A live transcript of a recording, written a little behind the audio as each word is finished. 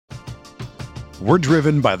We're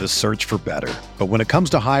driven by the search for better. But when it comes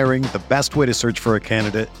to hiring, the best way to search for a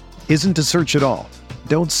candidate isn't to search at all.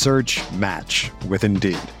 Don't search, match with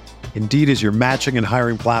Indeed. Indeed is your matching and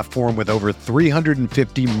hiring platform with over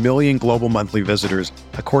 350 million global monthly visitors,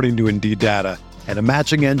 according to Indeed data, and a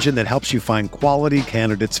matching engine that helps you find quality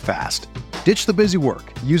candidates fast. Ditch the busy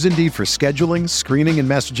work. Use Indeed for scheduling, screening, and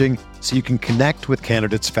messaging so you can connect with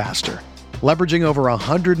candidates faster. Leveraging over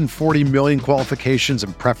 140 million qualifications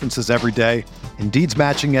and preferences every day, Indeed's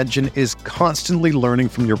matching engine is constantly learning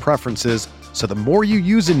from your preferences, so the more you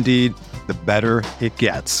use Indeed, the better it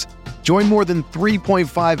gets. Join more than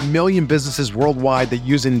 3.5 million businesses worldwide that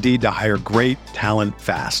use Indeed to hire great talent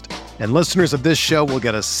fast. And listeners of this show will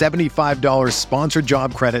get a $75 sponsored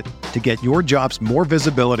job credit to get your jobs more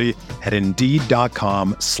visibility at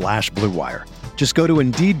Indeed.com/Blue Wire. Just go to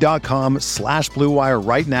Indeed.com/Blue Wire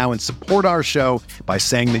right now and support our show by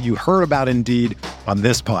saying that you heard about Indeed on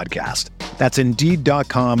this podcast. That's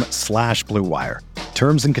Indeed.com/Blue Wire.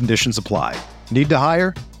 Terms and conditions apply. Need to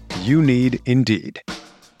hire? You need Indeed.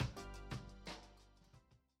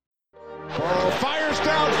 Fires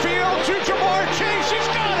downfield to Jamar Chase. He's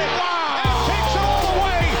got it. Wow. And takes it all the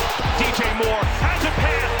way. DJ Moore has a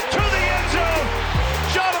pass to the end zone.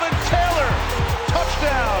 Jonathan Taylor.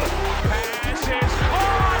 Touchdown. Pass is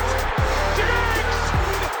caught. Diggs.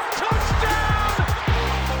 Touchdown.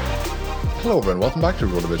 Hello everyone, welcome back to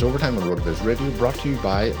RotoViz Overtime on RotoViz Radio, brought to you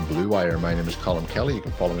by Blue Wire. My name is Colin Kelly. You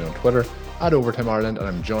can follow me on Twitter at Overtime Ireland, and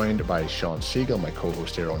I'm joined by Sean Siegel, my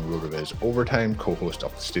co-host here on RotoViz Overtime, co-host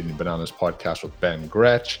of the Stealing Bananas podcast with Ben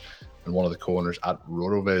Gretsch, and one of the co-owners at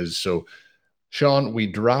RotoViz. So, Sean, we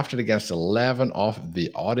drafted against 11 of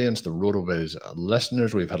the audience, the RotoViz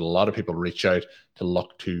listeners. We've had a lot of people reach out to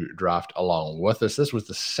look to draft along with us. This was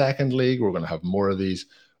the second league. We're going to have more of these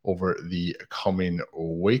over the coming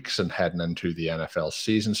weeks and heading into the NFL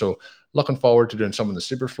season. So looking forward to doing some of the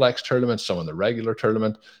super flex tournaments, some of the regular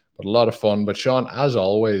tournament, but a lot of fun. But Sean, as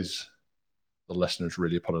always, the listeners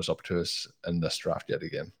really put us up to us in this draft yet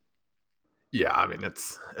again. Yeah, I mean,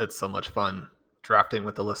 it's so much fun drafting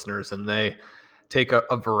with the listeners, and they take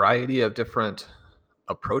a variety of different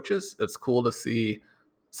approaches. It's cool to see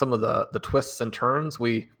some of the twists and turns.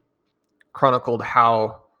 We chronicled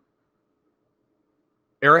how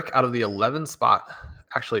Eric, out of the 11 spot,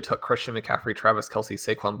 actually took Christian McCaffrey, Travis Kelce,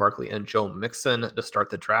 Saquon Barkley, and Joe Mixon to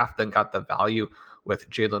start the draft, then got the value with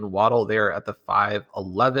Jalen Waddle there at the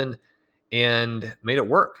 5-11 and made it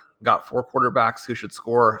work. Got 4 quarterbacks who should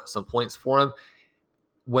score some points for him.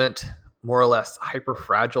 Went more or less hyper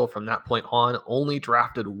fragile from that point on. Only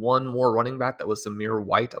drafted one more running back. That was Zamir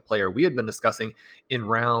White, a player we had been discussing in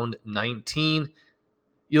round 19.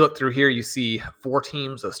 You look through here, you see 4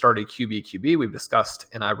 teams that started QB. We've discussed,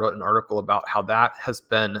 and I wrote an article about how that has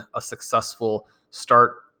been a successful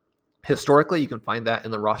start. Historically, you can find that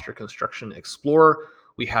in the Roster Construction Explorer.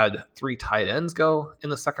 We had 3 tight ends go in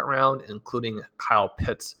the second round, including Kyle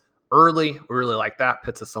Pitts early. We really like that.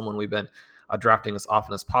 Pitts is someone we've been drafting as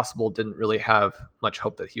often as possible. Didn't really have much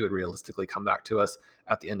hope that he would realistically come back to us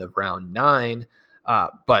at the end of round 9.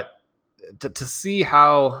 But to see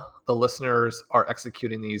how the listeners are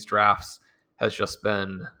executing these drafts has just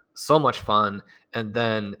been so much fun. And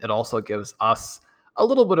then it also gives us a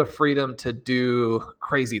little bit of freedom to do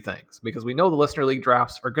crazy things, because we know the listener league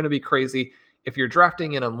drafts are going to be crazy. If you're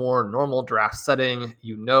drafting in a more normal draft setting,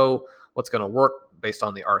 you know what's going to work based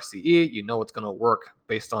on the RCE. You know what's going to work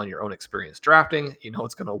based on your own experience drafting. You know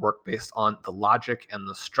what's going to work based on the logic and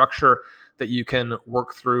the structure that you can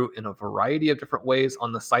work through in a variety of different ways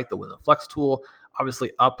on the site. The Win the Flex tool,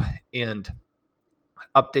 obviously up and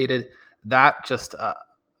updated. That just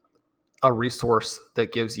a resource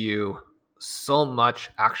that gives you so much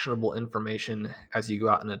actionable information as you go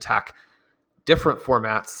out and attack different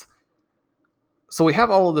formats. So we have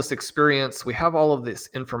all of this experience. We have all of this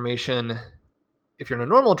information. If you're in a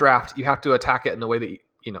normal draft, you have to attack it in a way that,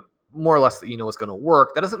 more or less that what's going to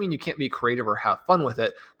work. That doesn't mean you can't be creative or have fun with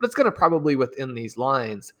it, but it's going to probably within these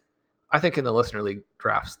lines. I think in the listener league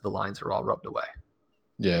drafts, the lines are all rubbed away.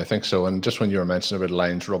 Yeah, I think so. And just when you were mentioning about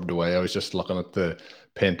lines rubbed away, I was just looking at the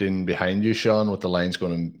painting behind you, Sean, with the lines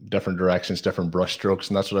going in different directions, different brush strokes.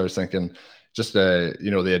 And that's what I was thinking. Just,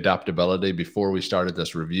 the adaptability. Before we started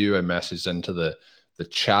this review, I messaged into the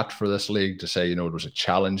chat for this league to say, it was a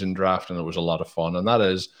challenging draft and it was a lot of fun. And that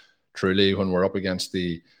is truly, when we're up against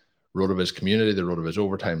the RotoViz community, the RotoViz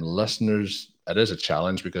Overtime listeners, it is a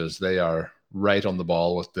challenge because they are right on the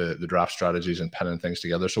ball with the draft strategies and pinning things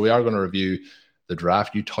together. So we are going to review the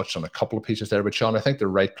draft. You touched on a couple of pieces there, but Sean, I think the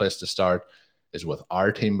right place to start is with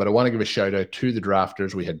our team. But I want to give a shout out to the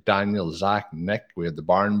drafters. We had Daniel, Zach, Nick, we had the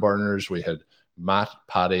Barn Burners, we had Matt,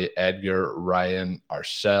 Paddy, Edgar, Ryan,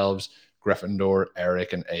 ourselves, Gryffindor,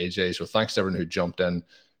 Eric, and AJ. So thanks to everyone who jumped in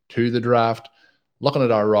to the draft. Looking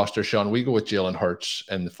at our roster, Sean, we go with Jalen Hurts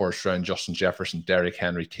in the first round, Justin Jefferson, Derrick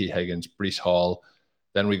Henry, T. Higgins, Breece Hall.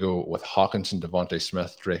 Then we go with Hawkinson, Devontae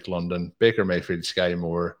Smith, Drake London, Baker Mayfield, Sky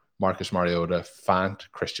Moore, Marcus Mariota,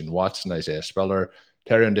 Fant, Christian Watson, Isaiah Spiller,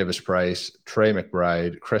 Tyrion Davis-Price, Trey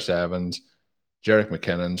McBride, Chris Evans, Jerick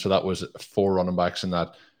McKinnon. So that was 4 running backs in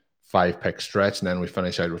that 5-pick stretch. And then we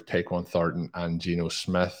finish out with Tyquan Thornton and Geno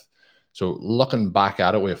Smith. So looking back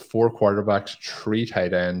at it, we have 4 quarterbacks, 3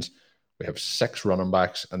 tight ends. We have 6 running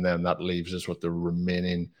backs, and then that leaves us with the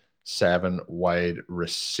remaining 7 wide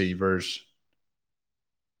receivers.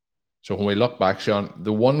 So when we look back, Sean,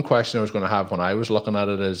 the one question I was going to have when I was looking at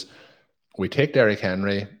it is, we take Derrick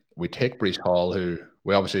Henry, we take Breece Hall, who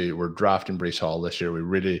we obviously were drafting Breece Hall this year. We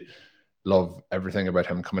really love everything about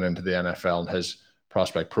him coming into the NFL and his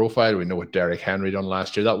prospect profile. We know what Derrick Henry done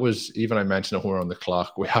last year. That was, even I mentioned it when we were on the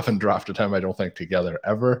clock, we haven't drafted him, I don't think, together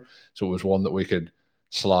ever. So it was one that we could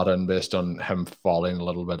slot in based on him falling a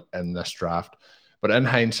little bit in this draft. But in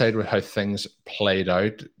hindsight, with how things played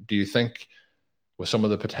out, do you think with some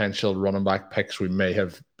of the potential running back picks we may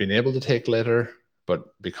have been able to take later,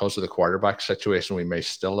 but because of the quarterback situation, we may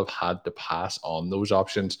still have had to pass on those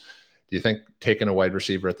options? Do you think taking a wide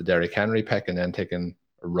receiver at the Derrick Henry pick and then taking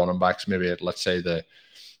running backs maybe at, let's say, the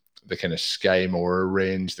kind of Sky Moore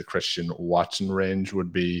range, the Christian Watson range,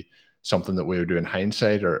 would be something that we would do in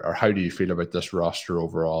hindsight? Or how do you feel about this roster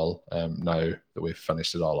overall now that we've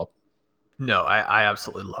finished it all up? No, I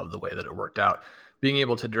absolutely love the way that it worked out. Being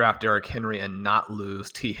able to draft Derrick Henry and not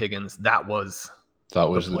lose T. Higgins, that was the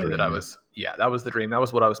dream. That was the dream. That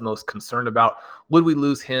was what I was most concerned about. Would we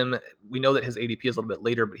lose him? We know that his ADP is a little bit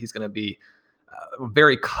later, but he's going to be a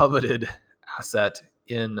very coveted asset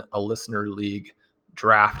in a listener league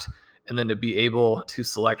draft. And then to be able to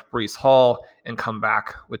select Breece Hall and come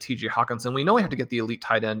back with TJ Hawkinson. We know we have to get the elite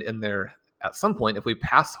tight end in there at some point. If we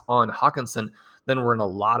pass on Hawkinson, then we're in a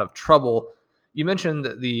lot of trouble. You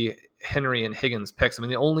mentioned the Henry and Higgins picks. I mean,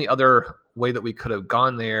 the only other way that we could have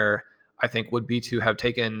gone there, I think, would be to have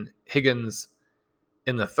taken Higgins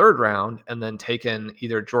in the 3rd round and then taken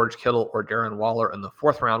either George Kittle or Darren Waller in the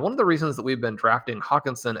 4th round. One of the reasons that we've been drafting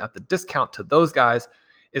Hawkinson at the discount to those guys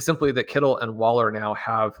is simply that Kittle and Waller now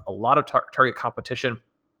have a lot of target competition.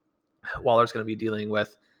 Waller's going to be dealing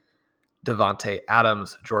with Devontae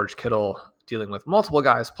Adams, George Kittle dealing with multiple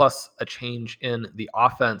guys, plus a change in the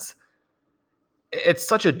offense. It's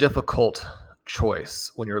such a difficult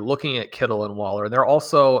choice when you're looking at Kittle and Waller. They're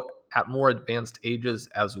also at more advanced ages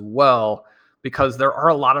as well, because there are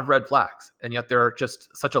a lot of red flags, and yet there are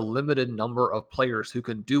just such a limited number of players who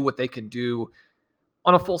can do what they can do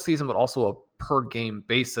on a full season, but also a per game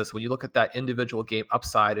basis. When you look at that individual game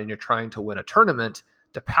upside and you're trying to win a tournament,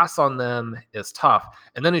 to pass on them is tough.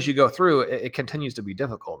 And then as you go through, it continues to be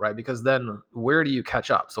difficult, right? Because then where do you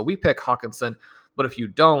catch up? So we pick Hawkinson, but if you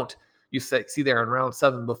don't, you see there in round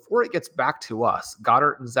 7, before it gets back to us,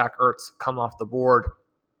 Goddard and Zach Ertz come off the board.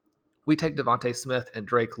 We take Devontae Smith and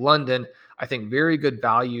Drake London. I think very good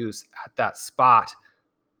values at that spot,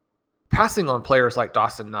 passing on players like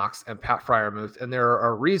Dawson Knox and Pat Freiermuth. And there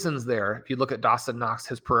are reasons there. If you look at Dawson Knox,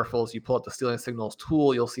 his peripherals, you pull up the Stealing Signals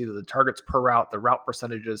tool, you'll see that the targets per route, the route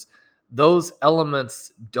percentages, those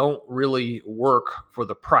elements don't really work for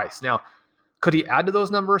the price. Now, could he add to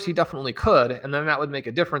those numbers? He definitely could. And then that would make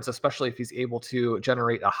a difference, especially if he's able to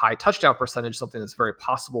generate a high touchdown percentage, something that's very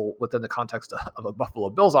possible within the context of a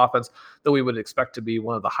Buffalo Bills offense that we would expect to be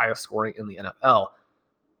one of the highest scoring in the NFL.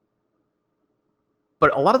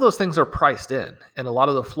 But a lot of those things are priced in, and a lot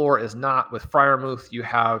of the floor is not. With Freiermuth, you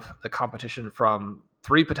have the competition from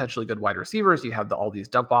 3 potentially good wide receivers. You have all these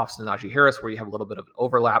dump offs to Najee Harris, where you have a little bit of an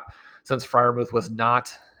overlap. Since Freiermuth was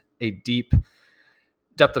not a deep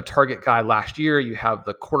depth of target guy last year, you have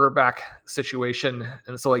the quarterback situation.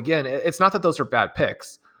 And so again, it's not that those are bad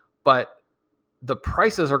picks, but the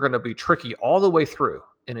prices are going to be tricky all the way through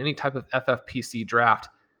in any type of FFPC draft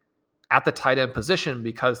at the tight end position,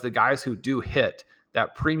 because the guys who do hit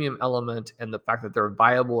that premium element and the fact that they're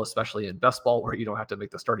viable, especially in best ball where you don't have to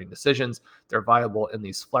make the starting decisions, they're viable in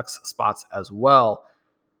these flex spots as well.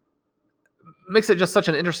 Makes it just such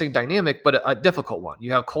an interesting dynamic, but a difficult one.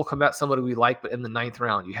 You have Cole Kmet, somebody we like, but in the 9th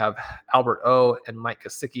round. You have Albert O and Mike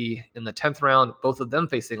Gesicki in the 10th round, both of them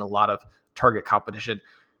facing a lot of target competition.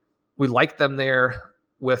 We like them there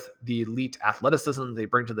with the elite athleticism they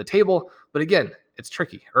bring to the table, but again, it's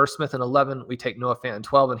tricky. Irv Smith in 11, we take Noah Fant in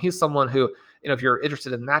 12, and he's someone who, if you're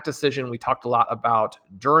interested in that decision, we talked a lot about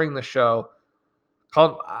during the show.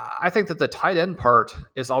 I think that the tight end part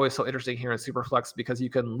is always so interesting here in Superflex, because you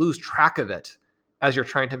can lose track of it as you're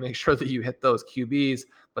trying to make sure that you hit those QBs.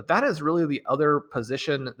 But that is really the other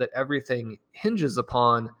position that everything hinges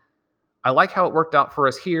upon. I like how it worked out for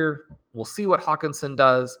us here. We'll see what Hockenson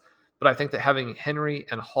does. But I think that having Henry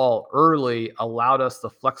and Hall early allowed us the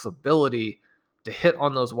flexibility to hit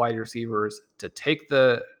on those wide receivers, to take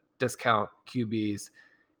the discount QBs,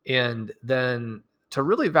 and then to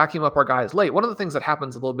really vacuum up our guys late. One of the things that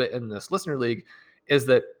happens a little bit in this listener league is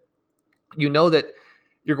that you know that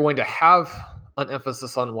you're going to have an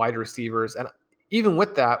emphasis on wide receivers. And even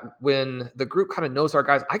with that, when the group kind of knows our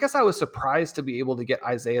guys, I guess I was surprised to be able to get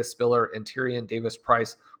Isaiah Spiller and Tyrion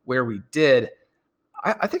Davis-Price where we did.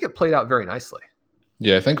 I think it played out very nicely.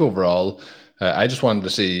 Yeah, I think overall, I just wanted to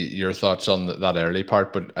see your thoughts on that early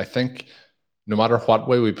part, but I think no matter what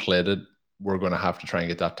way we played it, we're going to have to try and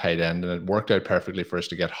get that tight end, and it worked out perfectly for us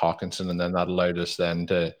to get Hockenson, and then that allowed us then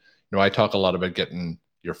to, I talk a lot about getting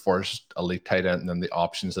your first elite tight end and then the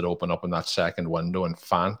options that open up in that second window, and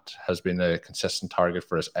Fant has been a consistent target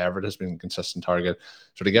for us. Everett has been a consistent target.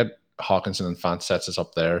 So to get Hockenson and Fant sets us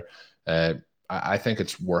up there, I think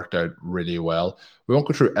it's worked out really well. We won't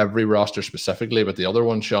go through every roster specifically, but the other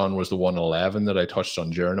one, Sean, was the 111 that I touched on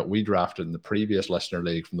during it. We drafted in the previous listener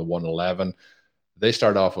league from the 111. They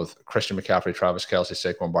start off with Christian McCaffrey, Travis Kelce,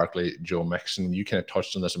 Saquon Barkley, Joe Mixon. You kind of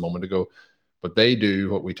touched on this a moment ago, but they do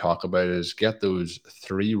what we talk about is get those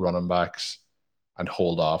 3 running backs and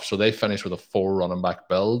hold off. So they finish with a 4 running back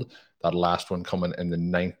build, that last one coming in the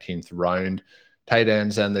 19th round. Tight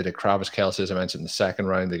ends, then they did Travis Kelce, as I mentioned, in the 2nd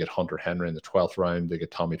round. They get Hunter Henry in the 12th round. They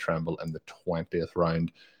get Tommy Tremble in the 20th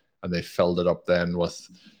round. And they filled it up then with,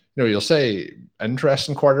 you'll say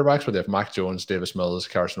interesting quarterbacks, but they have Mac Jones, Davis Mills,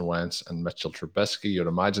 Carson Wentz, and Mitchell Trubisky. You'd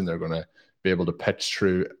imagine they're going to be able to pitch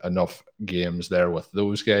through enough games there with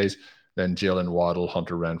those guys. Then Jalen Waddle,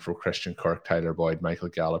 Hunter Renfrow, Christian Kirk, Tyler Boyd, Michael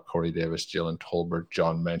Gallup, Corey Davis, Jalen Tolbert,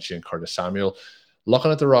 John Mechie, and Curtis Samuel.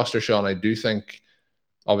 Looking at the roster, Sean, I do think,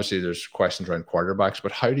 obviously there's questions around quarterbacks,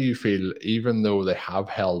 but how do you feel, even though they have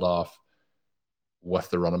held off with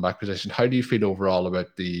the running back position, how do you feel overall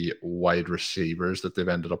about the wide receivers that they've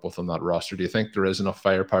ended up with on that roster? Do you think there is enough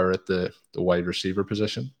firepower at the wide receiver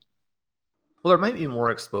position? Well, there might be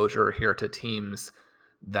more exposure here to teams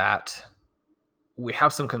that we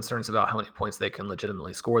have some concerns about how many points they can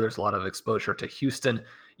legitimately score. There's a lot of exposure to Houston.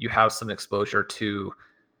 You have some exposure to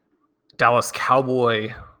Dallas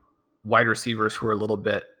Cowboy wide receivers who are a little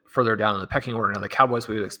bit further down in the pecking order. Now, the Cowboys,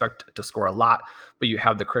 we would expect to score a lot, but you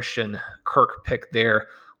have the Christian Kirk pick there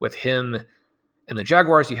with him. And the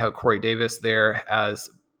Jaguars, you have Corey Davis there as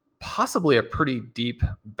possibly a pretty deep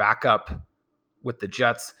backup with the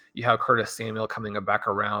Jets. You have Curtis Samuel coming back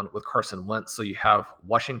around with Carson Wentz. So you have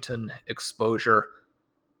Washington exposure.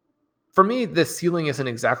 For me, this ceiling isn't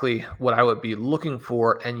exactly what I would be looking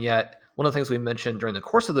for. And yet, one of the things we mentioned during the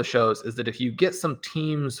course of the shows is that if you get some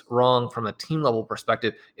teams wrong from a team level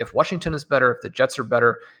perspective, if Washington is better, if the Jets are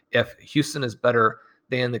better, if Houston is better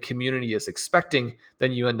than the community is expecting,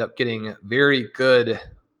 then you end up getting very good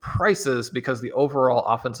prices because the overall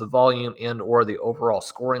offensive volume and or the overall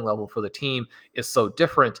scoring level for the team is so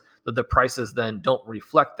different that the prices then don't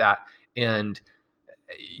reflect that. And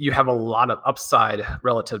you have a lot of upside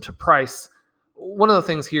relative to price. One of the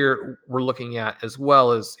things here we're looking at as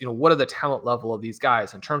well is, what are the talent level of these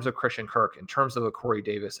guys in terms of Christian Kirk, in terms of a Corey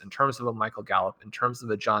Davis, in terms of a Michael Gallup, in terms of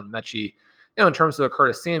a John Mechie, in terms of a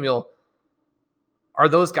Curtis Samuel. Are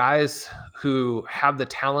those guys who have the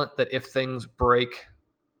talent that if things break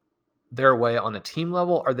their way on a team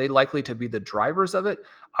level, are they likely to be the drivers of it?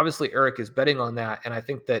 Obviously, Eric is betting on that, and I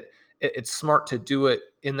think that it's smart to do it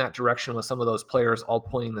in that direction with some of those players all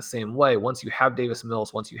pointing the same way. Once you have Davis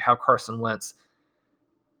Mills, once you have Carson Wentz,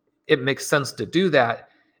 it makes sense to do that.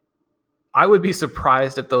 I would be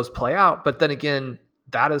surprised if those play out, but then again,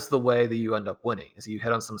 that is the way that you end up winning, is you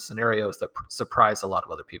hit on some scenarios that surprise a lot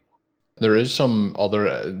of other people. There is some other,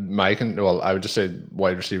 I would just say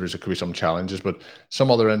wide receivers, there could be some challenges, but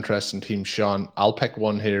some other interesting teams, Sean. I'll pick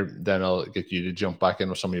one here, then I'll get you to jump back in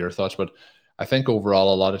with some of your thoughts. But I think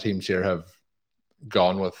overall, a lot of teams here have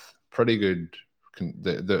gone with pretty good,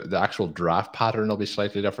 the actual draft pattern will be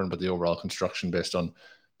slightly different, but the overall construction based on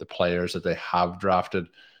the players that they have drafted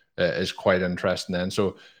is quite interesting then.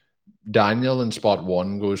 So Daniel in spot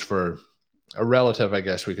 1 goes for a relative, I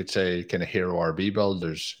guess we could say, kind of hero RB build.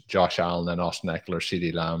 There's Josh Allen, then Austin Eckler,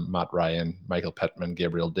 CeeDee Lamb, Matt Ryan, Michael Pittman,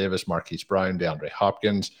 Gabriel Davis, Marquise Brown, DeAndre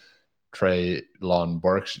Hopkins, Treylon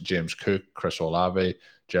Burks, James Cook, Chris Olave,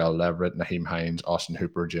 Gerald Everett, Naheem Hines, Austin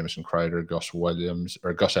Hooper, Jamison Crowder, Gus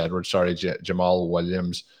Edwards, Jamal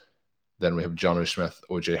Williams. Then we have Jonnu Smith,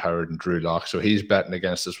 OJ Howard, and Drew Lock. So he's betting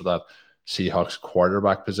against us with that Seahawks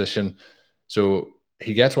quarterback position. So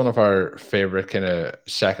he gets one of our favorite kind of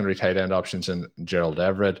secondary tight end options in Gerald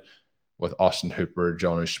Everett, with Austin Hooper,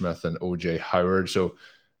 Jonnu Smith, and OJ Howard. So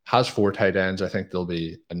has 4 tight ends. I think there'll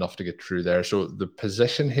be enough to get through there. So the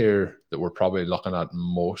position here that we're probably looking at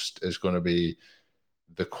most is going to be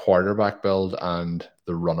the quarterback build and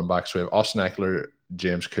the running back. So we have Austin Ekeler,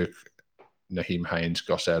 James Cook, Nyheim Hines,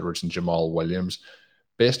 Gus Edwards, and Jamal Williams.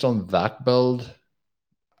 Based on that build,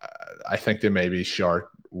 I think they may be short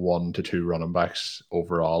 1 to 2 running backs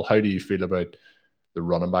overall. How do you feel about the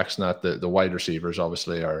running backs in that? The wide receivers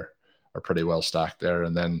obviously are pretty well stacked there.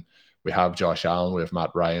 And then we have Josh Allen, we have Matt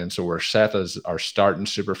Ryan. So we're set as our starting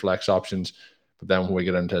super flex options. But then when we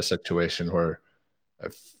get into a situation where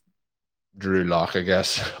if Drew Lock, I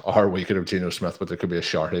guess, or we could have Geno Smith, but there could be a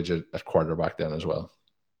shortage at quarterback then as well.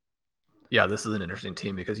 Yeah, this is an interesting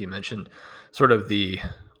team because you mentioned sort of the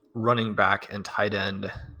running back and tight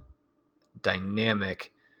end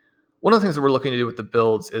dynamic. One of the things that we're looking to do with the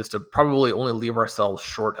builds is to probably only leave ourselves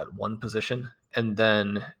short at one position, and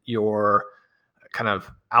then your kind of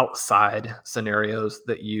outside scenarios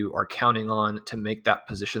that you are counting on to make that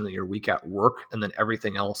position that you're weak at work, and then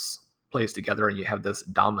everything else plays together and you have this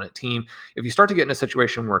dominant team. If you start to get in a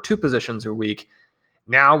situation where 2 positions are weak,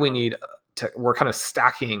 now we're kind of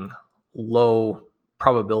stacking low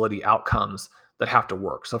probability outcomes that have to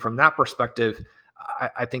work. So from that perspective,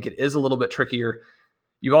 I think it is a little bit trickier.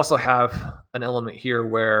 You also have an element here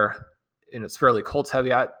where, and it's fairly Colts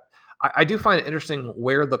heavy. I do find it interesting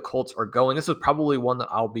where the Colts are going. This is probably one that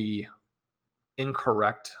I'll be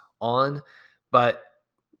incorrect on, but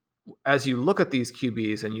as you look at these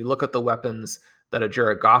QBs and you look at the weapons that a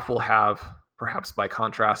Jared Goff will have, perhaps by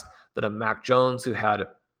contrast, that a Mac Jones, who had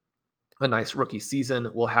a nice rookie season,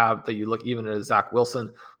 will have, that you look even at a Zach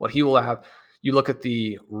Wilson, what he will have. You look at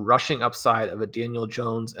the rushing upside of a Daniel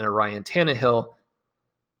Jones and a Ryan Tannehill.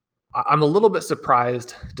 I'm a little bit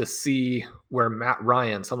surprised to see where Matt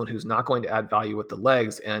Ryan, someone who's not going to add value with the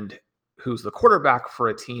legs and who's the quarterback for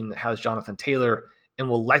a team that has Jonathan Taylor and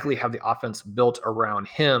will likely have the offense built around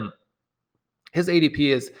him. His ADP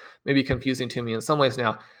is maybe confusing to me in some ways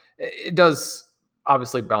now. It does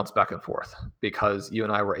obviously bounce back and forth because you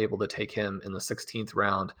and I were able to take him in the 16th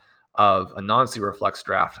round of a non-zero flex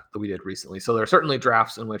draft that we did recently. So there are certainly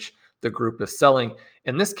drafts in which the group is selling.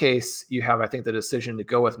 In this case, you have, I think, the decision to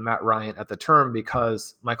go with Matt Ryan at the turn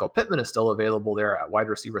because Michael Pittman is still available there at wide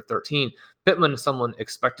receiver 13. Pittman is someone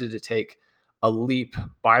expected to take a leap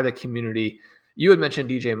by the community. You had mentioned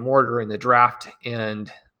DJ Moore during the draft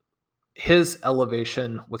and his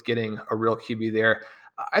elevation with getting a real QB there.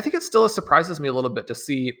 I think it still surprises me a little bit to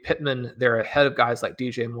see Pittman there ahead of guys like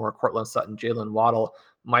DJ Moore, Courtland Sutton, Jalen Waddle,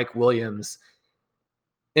 Mike Williams,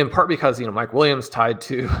 in part because, Mike Williams tied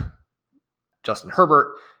to Justin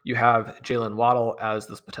Herbert. You have Jalen Waddle as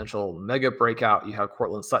this potential mega breakout. You have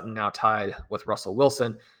Courtland Sutton now tied with Russell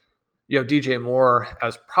Wilson. You have DJ Moore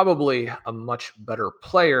as probably a much better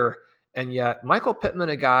player. And yet Michael Pittman,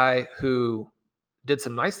 a guy who did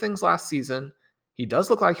some nice things last season. He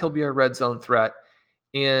does look like he'll be a red zone threat.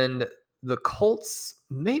 And the Colts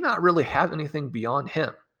may not really have anything beyond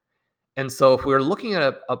him. And so if we're looking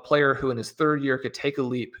at a player who in his 3rd year could take a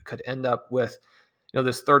leap, could end up with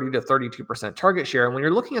this 30 to 32% target share. And when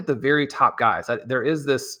you're looking at the very top guys, there is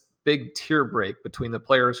this big tier break between the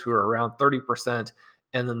players who are around 30%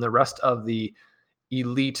 and then the rest of the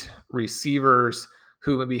elite receivers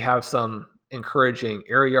who maybe have some encouraging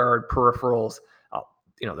air yard peripherals.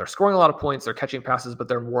 They're scoring a lot of points, they're catching passes, but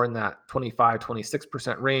they're more in that 25,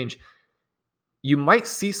 26% range. You might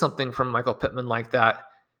see something from Michael Pittman like that.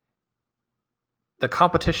 The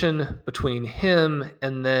competition between him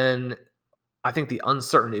and then I think the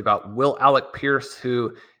uncertainty about will Alec Pierce,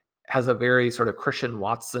 who has a very sort of Christian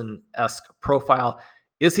Watson-esque profile,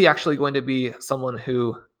 is he actually going to be someone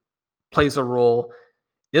who plays a role?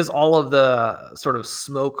 Is all of the sort of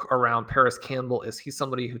smoke around Paris Campbell, is he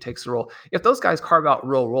somebody who takes a role? If those guys carve out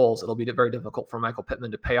real roles, it'll be very difficult for Michael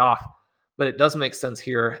Pittman to pay off. But it does make sense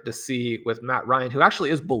here to see with Matt Ryan, who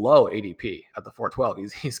actually is below ADP at the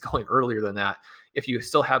 412. He's going earlier than that. If you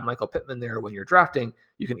still have Michael Pittman there when you're drafting,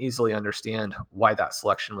 you can easily understand why that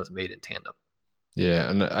selection was made in tandem. Yeah,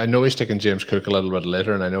 and I know he's taking James Cook a little bit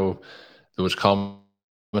later, and I know there was comments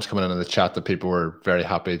coming in the chat that people were very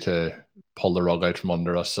happy to pull the rug out from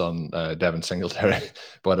under us on Devin Singletary.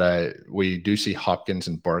 But we do see Hopkins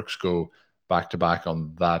and Burks go back-to-back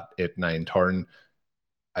on that 8-9 turn.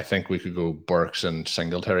 I think we could go Burks and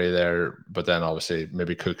Singletary there, but then obviously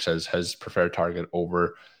maybe Cook says his preferred target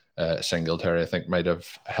over Singletary, I think might have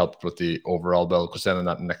helped with the overall build, because then in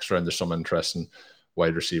that next round there's some interesting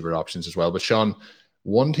wide receiver options as well. But Sean,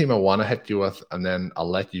 one team I want to hit you with, and then I'll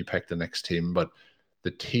let you pick the next team, but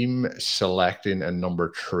the team selecting in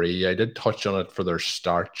number 3, I did touch on it for their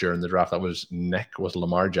start during the draft. That was Nick with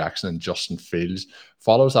Lamar Jackson and Justin Fields.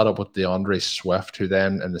 Follows that up with DeAndre Swift, who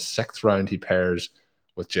then in the 6th round he pairs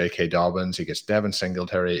with J.K. Dobbins. He gets Devin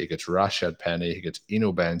Singletary. He gets Rashad Penny. He gets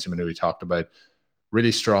Eno Benjamin, who we talked about.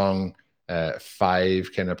 Really strong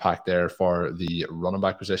 5 kind of pack there for the running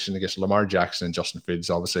back position. He gets Lamar Jackson and Justin Fields,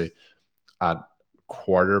 obviously, at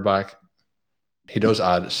quarterback. He does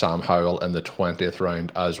add Sam Howell in the 20th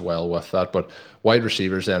round as well with that. But wide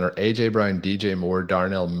receivers then are A.J. Brown, DJ Moore,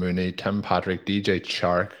 Darnell Mooney, Tim Patrick, DJ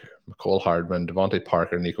Chark, McCole Hardman, Devontae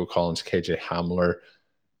Parker, Nico Collins, KJ Hamler.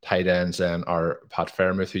 Tight ends then are Pat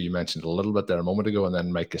Fairmouth, who you mentioned a little bit there a moment ago, and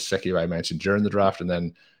then Mike Gesicki, who I mentioned during the draft, and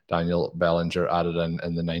then Daniel Bellinger added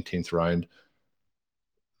in the 19th round.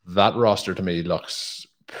 That roster to me looks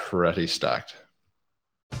pretty stacked.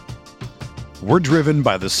 We're driven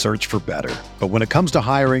by the search for better. But when it comes to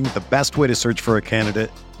hiring, the best way to search for a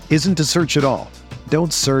candidate isn't to search at all.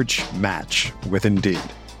 Don't search, match with Indeed.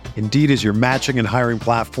 Indeed is your matching and hiring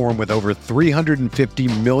platform with over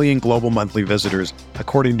 350 million global monthly visitors,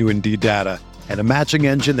 according to Indeed data, and a matching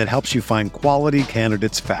engine that helps you find quality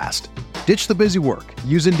candidates fast. Ditch the busy work.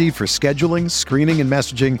 Use Indeed for scheduling, screening, and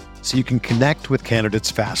messaging so you can connect with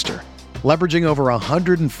candidates faster. Leveraging over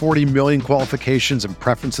 140 million qualifications and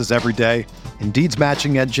preferences every day, Indeed's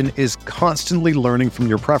matching engine is constantly learning from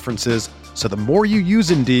your preferences, so the more you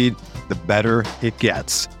use Indeed, the better it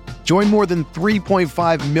gets. Join more than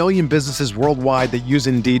 3.5 million businesses worldwide that use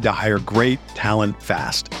Indeed to hire great talent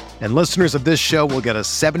fast. And listeners of this show will get a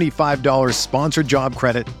 $75 sponsored job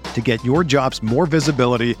credit to get your jobs more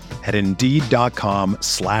visibility at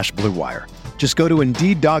Indeed.com/Blue Wire. Just go to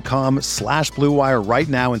Indeed.com/Blue Wire right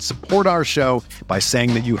now and support our show by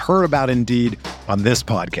saying that you heard about Indeed on this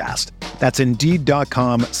podcast. That's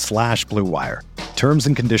Indeed.com/Blue Wire. Terms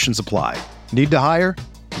and conditions apply. Need to hire?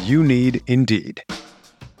 You need Indeed.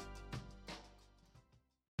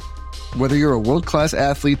 Whether you're a world-class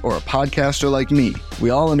athlete or a podcaster like me, we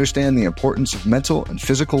all understand the importance of mental and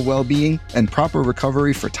physical well-being and proper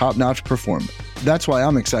recovery for top-notch performance. That's why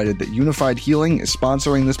I'm excited that Unified Healing is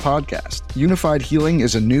sponsoring this podcast. Unified Healing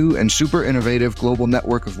is a new and super innovative global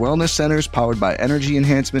network of wellness centers powered by Energy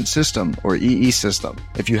Enhancement System, or EE System.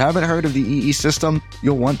 If you haven't heard of the EE System,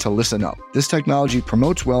 you'll want to listen up. This technology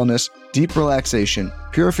promotes wellness, deep relaxation,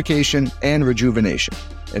 purification, and rejuvenation.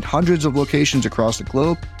 In hundreds of locations across the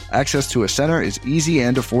globe, access to a center is easy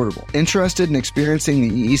and affordable. Interested in experiencing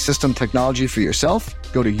the EE System technology for yourself?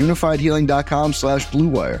 Go to unifiedhealing.com/Blue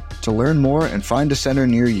Wire to learn more and find a center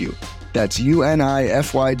near you. That's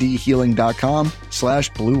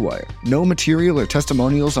UNIFYDhealing.com/Blue Wire. No material or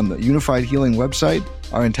testimonials on the Unified Healing website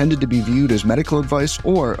are intended to be viewed as medical advice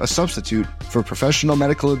or a substitute for professional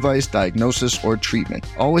medical advice, diagnosis, or treatment.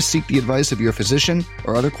 Always seek the advice of your physician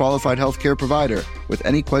or other qualified healthcare provider with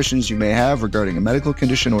any questions you may have regarding a medical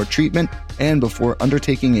condition or treatment and before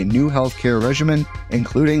undertaking a new healthcare regimen,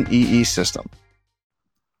 including EE System.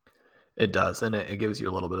 It does, and it gives you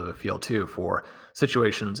a little bit of a feel, too, for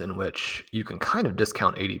situations in which you can kind of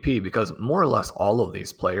discount ADP because more or less all of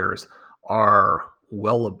these players are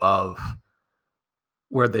well above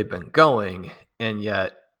where they've been going, and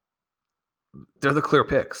yet they're the clear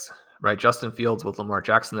picks, right? Justin Fields with Lamar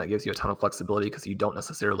Jackson, that gives you a ton of flexibility because you don't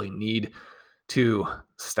necessarily need to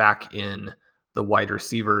stack in the wide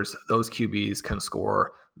receivers. Those QBs can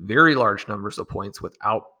score very large numbers of points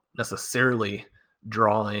without necessarily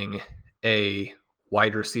drawing a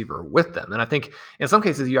wide receiver with them. And I think in some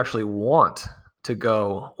cases you actually want to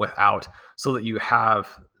go without so that you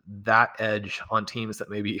have that edge on teams that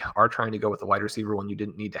maybe are trying to go with a wide receiver when you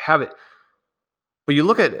didn't need to have it. But you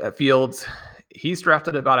look at Fields, he's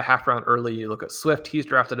drafted about a half round early. You look at Swift, he's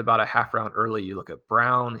drafted about a half round early. You look at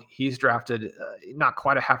Brown, he's drafted not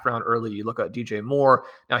quite a half round early. You look at DJ Moore.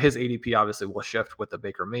 Now his ADP obviously will shift with the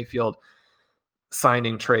Baker Mayfield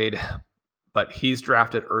signing trade, but he's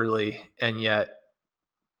drafted early, and yet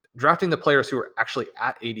drafting the players who are actually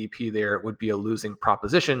at ADP there would be a losing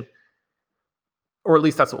proposition, or at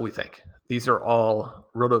least that's what we think. These are all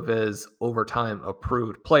RotoViz overtime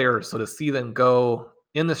approved players. So to see them go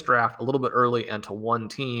in this draft a little bit early and to one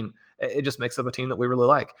team, it just makes up a team that we really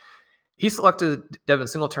like. He selected Devin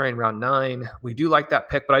Singletary in round 9. We do like that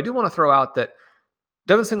pick, but I do want to throw out that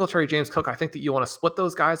Devin Singletary, James Cook, I think that you want to split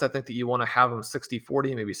those guys. I think that you want to have them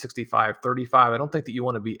 60-40, maybe 65-35. I don't think that you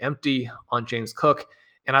want to be empty on James Cook.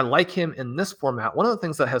 And I like him in this format. One of the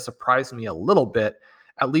things that has surprised me a little bit,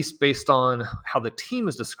 at least based on how the team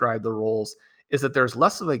has described the roles, is that there's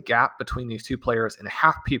less of a gap between these two players in a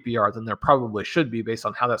half PPR than there probably should be based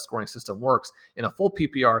on how that scoring system works. In a full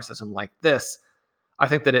PPR system like this, I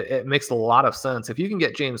think that it makes a lot of sense. If you can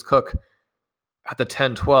get James Cook at the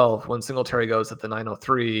 10-12 when Singletary goes at the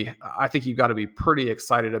 903, I think you've got to be pretty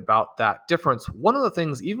excited about that difference. One of the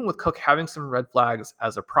things, even with Cook having some red flags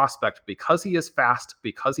as a prospect, because he is fast,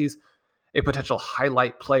 because he's a potential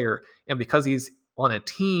highlight player, and because he's on a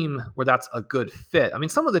team where that's a good fit. I mean,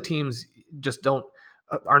 some of the teams just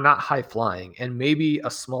are not high flying, and maybe a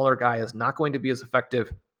smaller guy is not going to be as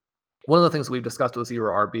effective. One of the things we've discussed with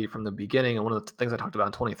Zero RB from the beginning, and one of the things I talked about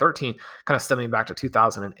in 2013, kind of stemming back to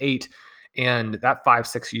 2008, and that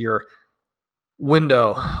 5-6 year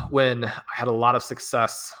window when I had a lot of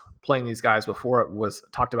success playing these guys before it was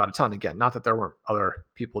talked about a ton. Again, not that there weren't other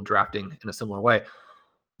people drafting in a similar way,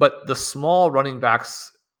 but the small running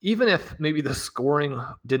backs, even if maybe the scoring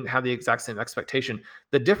didn't have the exact same expectation,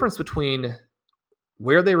 the difference between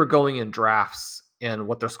where they were going in drafts and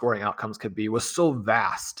what their scoring outcomes could be was so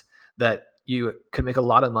vast that you could make a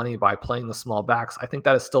lot of money by playing the small backs. I think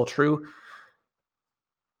that is still true,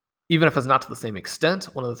 even if it's not to the same extent.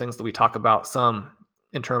 One of the things that we talk about some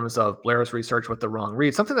in terms of Blair's research with the wrong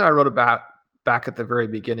read, something that I wrote about back at the very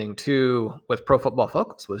beginning too with Pro Football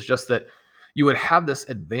Focus, was just that you would have this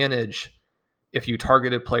advantage if you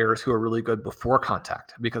targeted players who are really good before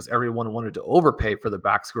contact, because everyone wanted to overpay for the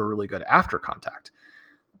backs who are really good after contact.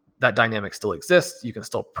 That dynamic still exists. You can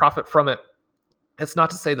still profit from it. It's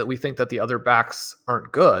not to say that we think that the other backs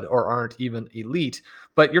aren't good or aren't even elite,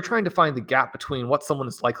 but you're trying to find the gap between what someone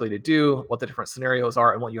is likely to do, what the different scenarios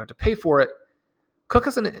are, and what you have to pay for it. Cook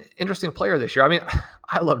is an interesting player this year. I mean,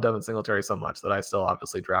 I love Devin Singletary so much that I still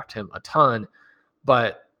obviously draft him a ton,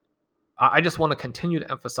 but I just want to continue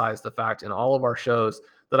to emphasize the fact in all of our shows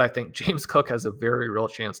that I think James Cook has a very real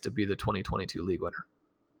chance to be the 2022 league winner.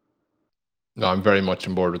 No, I'm very much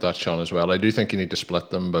on board with that, Sean, as well. I do think you need to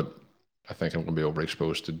split them, but I think I'm going to be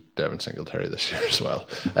overexposed to Devin Singletary this year as well.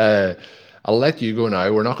 I'll let you go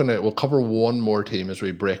now. We'll cover one more team as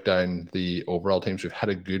we break down the overall teams. We've had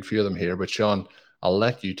a good few of them here, but Sean, I'll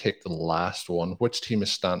let you take the last one. Which team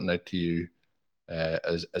is standing out to you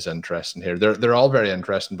as interesting here? They're all very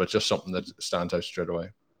interesting, but just something that stands out straight away.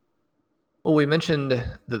 Well, we mentioned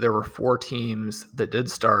that there were 4 teams that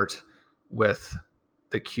did start with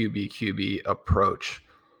the QB approach.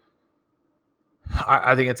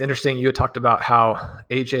 I think it's interesting. You had talked about how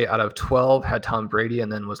AJ out of 12 had Tom Brady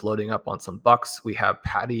and then was loading up on some Bucks. We have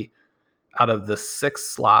Patty out of the 6th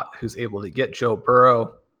slot who's able to get Joe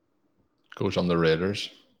Burrow. Goes on the Raiders.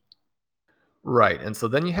 Right. And so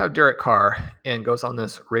then you have Derek Carr and goes on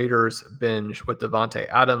this Raiders binge with Devontae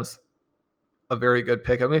Adams. A very good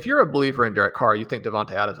pick. I mean, if you're a believer in Derek Carr, you think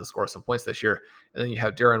Devontae Adams will score some points this year. And then you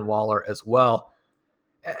have Darren Waller as well.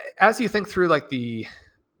 As you think through like the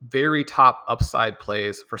very top upside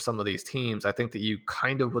plays for some of these teams, I think that you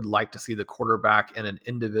kind of would like to see the quarterback and an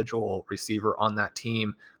individual receiver on that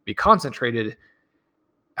team be concentrated.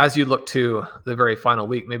 As you look to the very final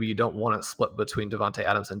week, maybe you don't want to split between Devontae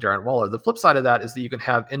Adams and Darren Waller. The flip side of that is that you can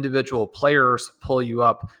have individual players pull you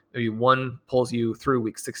up. Maybe one pulls you through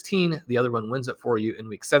week 16, the other one wins it for you in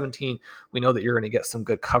week 17. We know that you're going to get some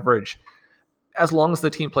good coverage as long as the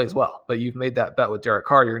team plays well. But you've made that bet with Derek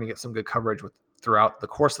Carr. You're going to get some good coverage throughout the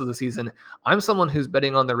course of the season. I'm someone who's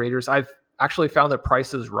betting on the Raiders. I've actually found the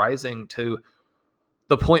prices rising to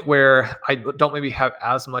the point where I don't maybe have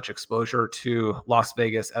as much exposure to Las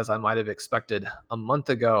Vegas as I might have expected a month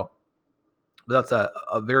ago. But that's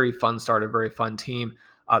a very fun start, a very fun team.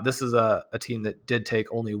 This is a team that did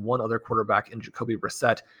take only one other quarterback in Jacoby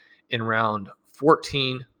Brissett in round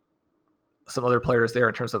 14. Some other players there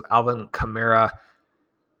in terms of Alvin Kamara,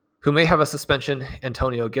 who may have a suspension,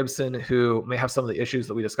 Antonio Gibson, who may have some of the issues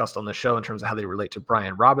that we discussed on the show in terms of how they relate to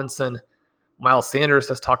Brian Robinson. Miles Sanders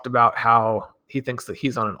has talked about how he thinks that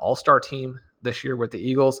he's on an all-star team this year with the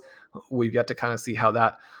Eagles. We've yet to kind of see how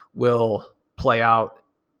that will play out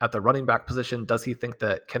at the running back position. Does he think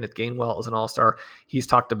that Kenneth Gainwell is an all-star? He's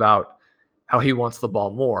talked about how he wants the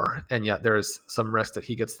ball more, and yet there's some risk that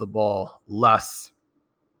he gets the ball less.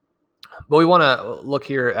 But we want to look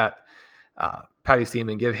here at Patty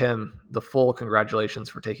Seaman, give him the full congratulations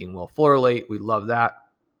for taking Will Fuller late. We love that.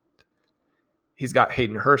 He's got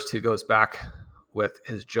Hayden Hurst, who goes back with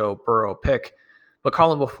his Joe Burrow pick. But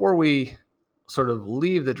Colin, before we sort of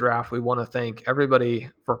leave the draft, we want to thank everybody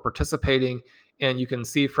for participating. And you can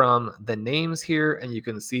see from the names here, and you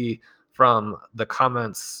can see from the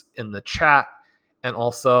comments in the chat, and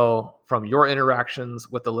also from your interactions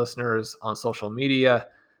with the listeners on social media,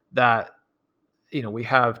 that, you know, we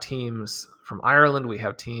have teams from Ireland, we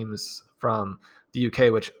have teams from the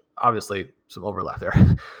UK, which obviously some overlap there.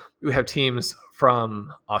 We have teams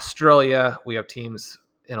from Australia. We have teams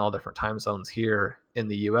in all different time zones here in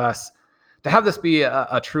the US. to have this be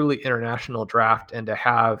a truly international draft, and to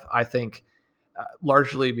have, I think,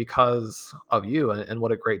 largely because of you and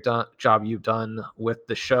what a great job you've done with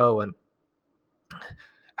the show, and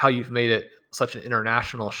how you've made it such an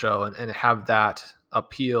international show, and have that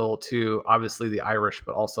appeal to obviously the Irish,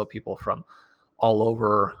 but also people from all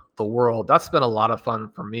over the world. That's been a lot of fun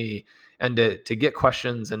for me, and to get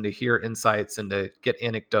questions and to hear insights and to get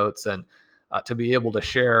anecdotes, and to be able to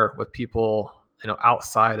share with people,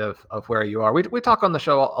 outside of where you are. We talk on the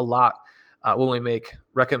show a lot when we make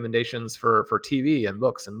recommendations for TV and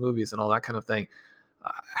books and movies and all that kind of thing,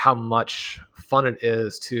 how much fun it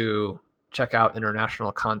is to check out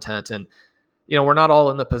international content. And, we're not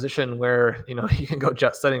all in the position where, you can go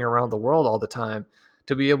jet setting around the world all the time.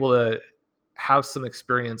 To be able to have some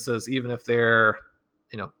experiences, even if they're,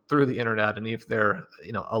 through the internet, and if they're,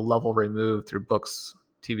 a level removed through books,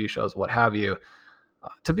 TV shows, what have you,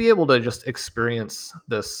 to be able to just experience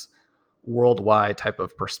this worldwide type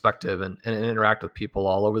of perspective and interact with people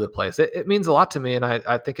all over the place. It means a lot to me. And I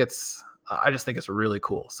just think it's really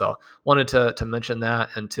cool. So wanted to mention that,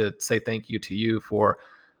 and to say thank you to you for,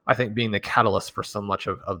 I think, being the catalyst for so much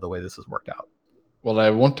of the way this has worked out. Well, I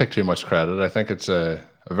won't take too much credit. I think it's a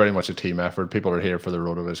very much a team effort. People are here for the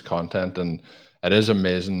RotoViz content, and it is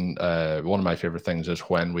amazing. One of my favorite things is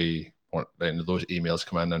when those emails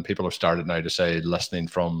come in, and people have started now to say listening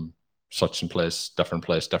from such and place, different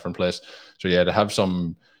place. So yeah, to have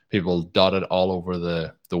some people dotted all over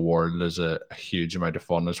the world is a huge amount of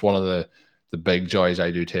fun. It's one of the big joys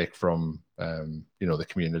I do take from the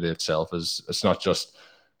community itself. Is it's not just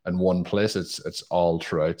in one place, it's all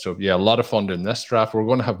throughout. So yeah, a lot of fun doing this draft. We're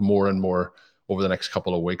going to have more and more over the next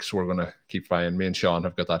couple of weeks. We're going to keep flying. Me and Sean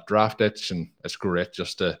have got that draft itch, and it's great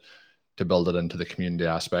just to build it into the community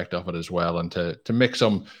aspect of it as well, and to make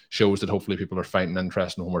some shows that hopefully people are finding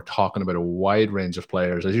interesting when we're talking about a wide range of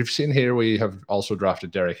players. As you've seen here, we have also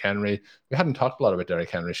drafted Derrick Henry. We hadn't talked a lot about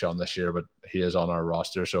Derrick Henry, Sean, this year, but he is on our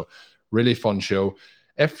roster. So really fun show.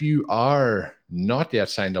 If you are not yet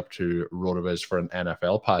signed up to RotoViz for an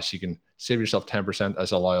NFL pass, you can save yourself 10%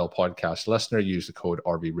 as a loyal podcast listener. Use the code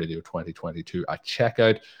RVRadio2022 at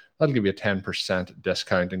checkout. That'll give you a 10%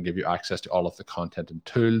 discount and give you access to all of the content and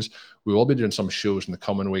tools. We will be doing some shows in the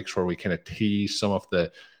coming weeks where we kind of tease some of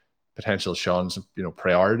the potential Sean's,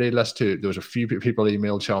 priority list too. There was a few people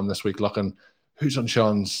emailed Sean this week looking, who's on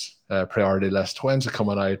Sean's priority list? When's it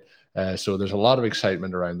coming out? So there's a lot of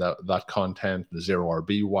excitement around that content, the Zero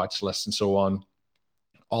RB watch list and so on.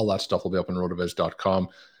 All that stuff will be up on rotoviz.com.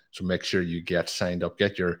 So make sure you get signed up,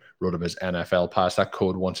 get your RotoViz NFL pass. That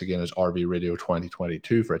code, once again, is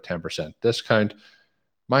RVRadio2022 for a 10% discount.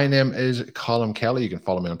 My name is Colm Kelly. You can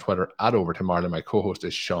follow me on Twitter at @OvertimeIreland. My co-host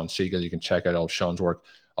is Shawn Siegele. You can check out all of Sean's work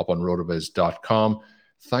up on rotoviz.com.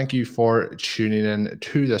 Thank you for tuning in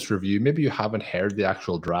to this review. Maybe you haven't heard the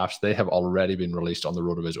actual drafts. They have already been released on the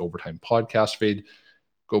RotoViz Overtime podcast feed.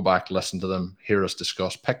 Go back, listen to them, hear us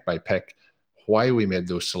discuss pick by pick why we made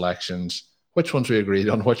those selections, which ones we agreed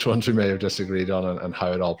on, which ones we may have disagreed on, and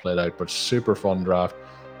how it all played out. But super fun draft.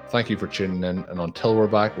 Thank you for tuning in. And until we're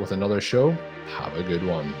back with another show, have a good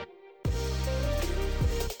one.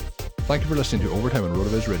 Thank you for listening to Overtime on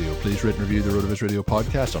RotoViz Radio. Please rate and review the RotoViz Radio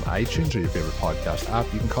podcast on iTunes or your favorite podcast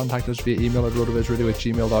app. You can contact us via email at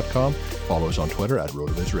rotovizradio@gmail.com. Follow us on Twitter at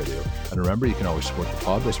RotoViz Radio. And remember, you can always support the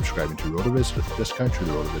pod by subscribing to RotoViz with a discount through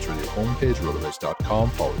the RotoViz Radio homepage,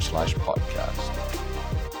 rotoviz.com/podcast.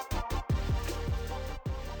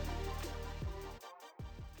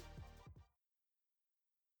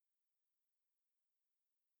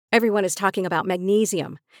 Everyone is talking about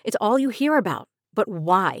magnesium. It's all you hear about. But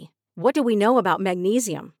why? What do we know about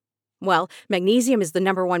magnesium? Well, magnesium is the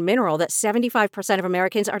 #1 mineral that 75% of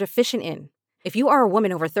Americans are deficient in. If you are a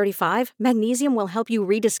woman over 35, magnesium will help you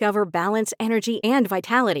rediscover balance, energy, and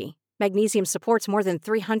vitality. Magnesium supports more than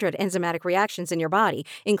 300 enzymatic reactions in your body,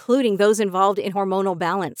 including those involved in hormonal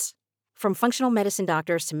balance. From functional medicine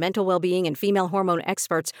doctors to mental well-being and female hormone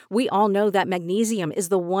experts, we all know that magnesium is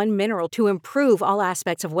the one mineral to improve all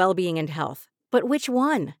aspects of well-being and health. But which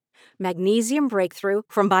one? Magnesium Breakthrough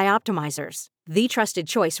from Bioptimizers, the trusted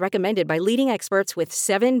choice recommended by leading experts with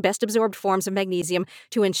 7 best-absorbed forms of magnesium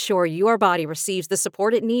to ensure your body receives the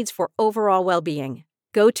support it needs for overall well-being.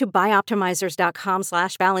 Go to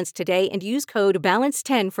bioptimizers.com/balance today and use code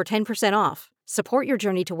BALANCE10 for 10% off. Support your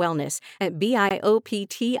journey to wellness at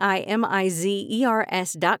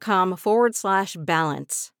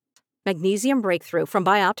bioptimizers.com/balance. Magnesium Breakthrough from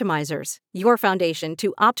Bioptimizers, your foundation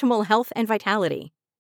to optimal health and vitality.